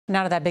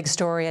Now to that big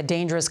story, a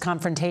dangerous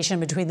confrontation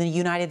between the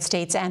United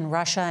States and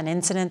Russia, an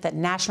incident that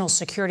National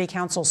Security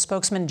Council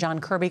spokesman John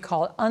Kirby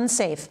called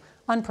unsafe,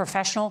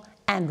 unprofessional,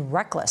 and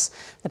reckless.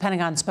 The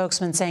Pentagon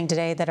spokesman saying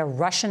today that a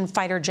Russian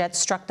fighter jet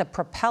struck the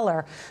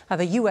propeller of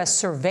a U.S.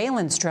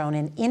 surveillance drone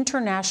in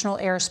international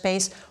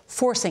airspace,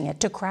 forcing it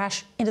to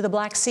crash into the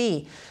Black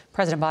Sea.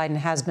 President Biden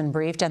has been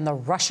briefed, and the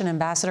Russian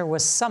ambassador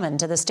was summoned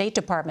to the State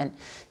Department.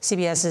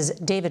 CBS's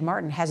David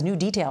Martin has new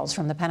details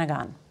from the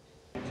Pentagon.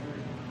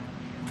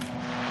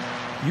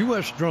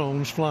 U.S.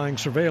 drones flying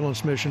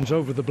surveillance missions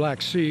over the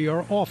Black Sea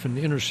are often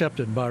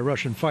intercepted by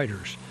Russian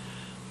fighters,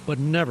 but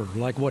never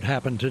like what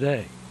happened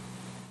today.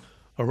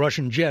 A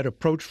Russian jet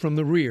approached from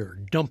the rear,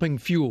 dumping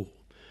fuel.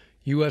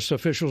 U.S.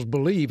 officials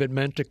believe it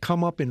meant to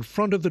come up in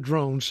front of the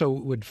drone so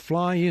it would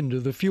fly into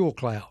the fuel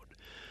cloud,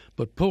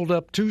 but pulled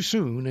up too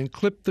soon and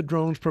clipped the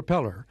drone's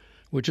propeller,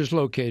 which is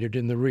located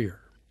in the rear.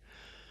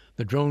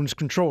 The drone's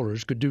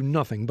controllers could do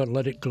nothing but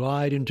let it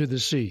glide into the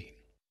sea.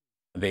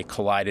 They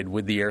collided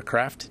with the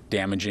aircraft,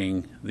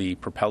 damaging the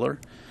propeller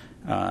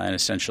and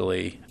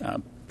essentially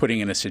putting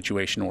it in a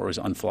situation where it was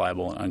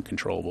unflyable and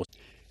uncontrollable.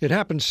 It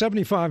happened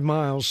 75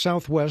 miles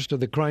southwest of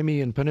the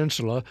Crimean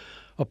Peninsula,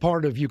 a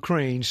part of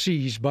Ukraine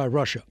seized by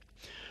Russia.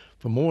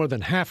 For more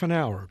than half an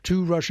hour,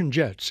 2 Russian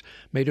jets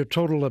made a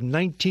total of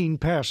 19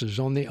 passes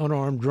on the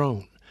unarmed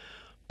drone,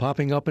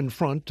 popping up in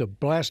front to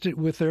blast it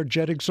with their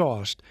jet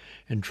exhaust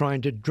and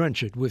trying to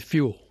drench it with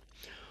fuel.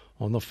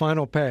 On the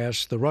final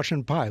pass, the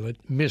Russian pilot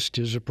missed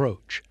his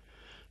approach.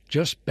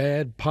 Just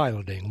bad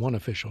piloting, one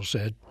official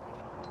said.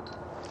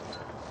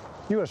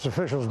 U.S.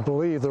 officials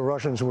believe the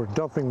Russians were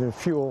dumping the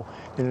fuel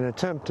in an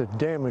attempt to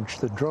damage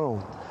the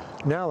drone.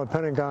 Now the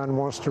Pentagon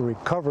wants to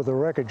recover the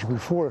wreckage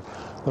before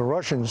the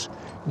Russians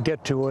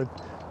get to it,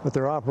 but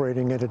they're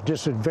operating at a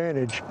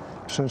disadvantage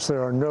since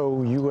there are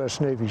no U.S.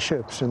 Navy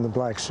ships in the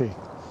Black Sea.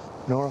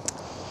 Norah?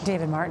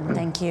 David Martin,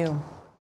 thank you.